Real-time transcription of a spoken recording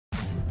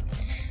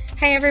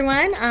Hey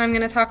everyone, I'm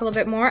going to talk a little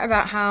bit more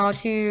about how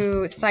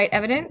to cite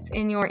evidence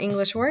in your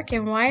English work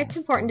and why it's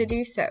important to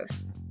do so.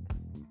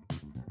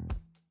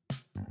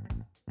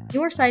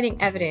 You are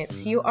citing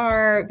evidence. You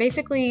are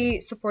basically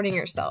supporting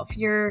yourself.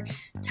 You're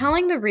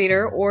telling the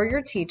reader or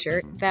your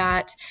teacher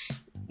that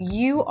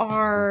you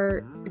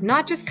are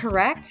not just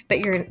correct, but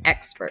you're an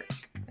expert,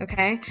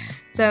 okay?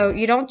 So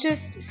you don't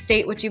just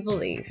state what you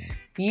believe.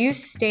 You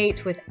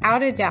state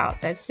without a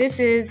doubt that this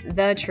is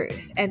the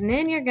truth, and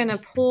then you're going to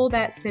pull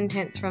that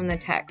sentence from the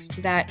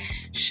text that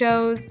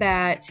shows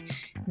that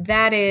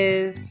that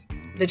is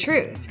the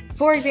truth.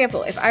 For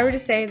example, if I were to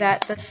say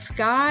that the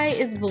sky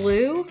is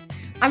blue,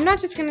 I'm not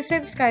just going to say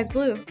the sky is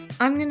blue.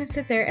 I'm going to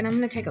sit there and I'm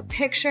going to take a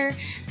picture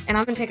and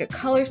I'm going to take a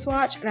color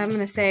swatch and I'm going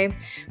to say,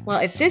 well,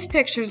 if this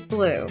picture is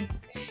blue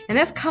and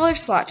this color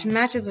swatch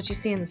matches what you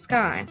see in the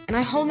sky, and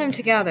I hold them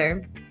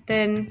together,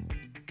 then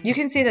you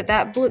can see that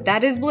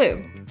that is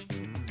blue.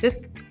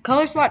 This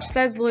color swatch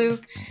says blue.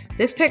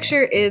 This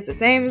picture is the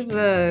same as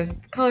the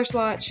color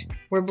swatch.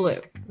 We're blue,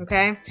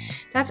 okay?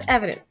 That's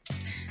evidence.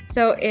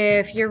 So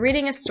if you're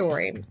reading a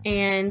story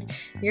and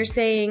you're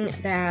saying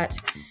that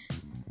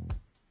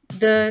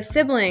the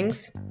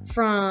siblings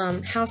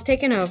from House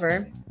Taken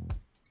Over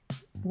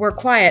were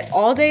quiet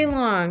all day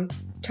long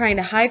trying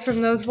to hide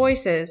from those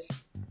voices,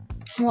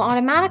 well,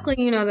 automatically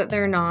you know that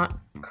they're not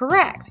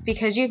correct,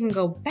 because you can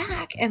go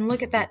back and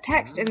look at that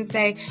text and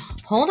say,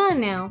 hold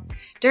on now,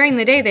 during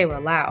the day they were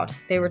loud.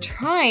 They were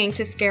trying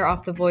to scare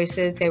off the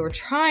voices. They were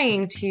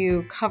trying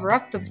to cover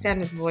up the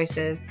sound of the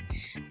voices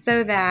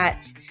so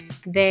that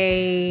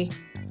they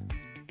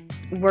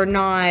were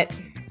not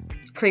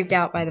creeped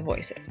out by the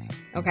voices,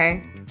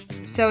 okay?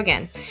 So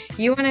again,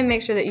 you want to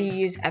make sure that you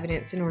use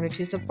evidence in order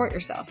to support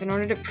yourself, in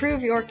order to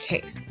prove your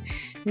case.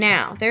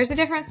 Now, there's a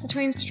difference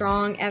between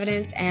strong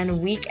evidence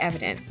and weak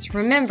evidence.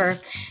 Remember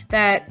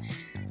that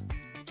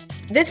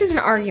this is an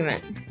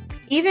argument.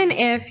 Even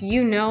if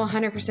you know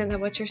 100%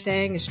 that what you're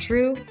saying is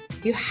true,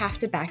 you have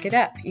to back it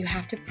up. You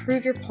have to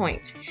prove your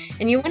point.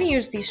 And you want to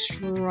use the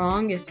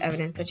strongest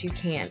evidence that you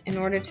can in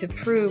order to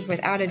prove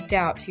without a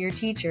doubt to your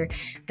teacher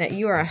that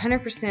you are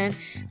 100%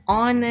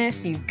 on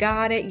this, you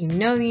got it, you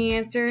know the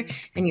answer,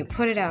 and you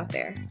put it out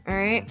there. All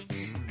right?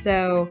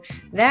 So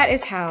that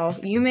is how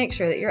you make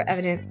sure that your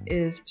evidence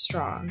is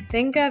strong.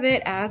 Think of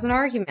it as an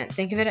argument.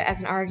 Think of it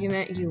as an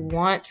argument you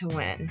want to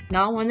win,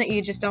 not one that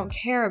you just don't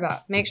care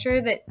about. Make sure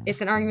that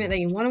it's an argument that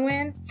you want to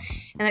win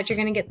and that you're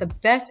going to get the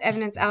best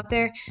evidence out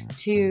there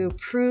to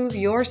prove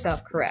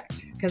yourself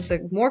correct, because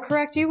the more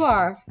correct you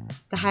are,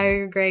 the higher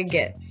your grade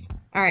gets.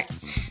 All right,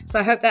 so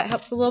I hope that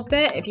helps a little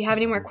bit. If you have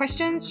any more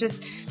questions,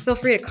 just feel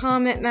free to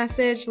comment,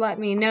 message, let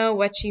me know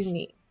what you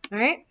need. All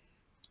right.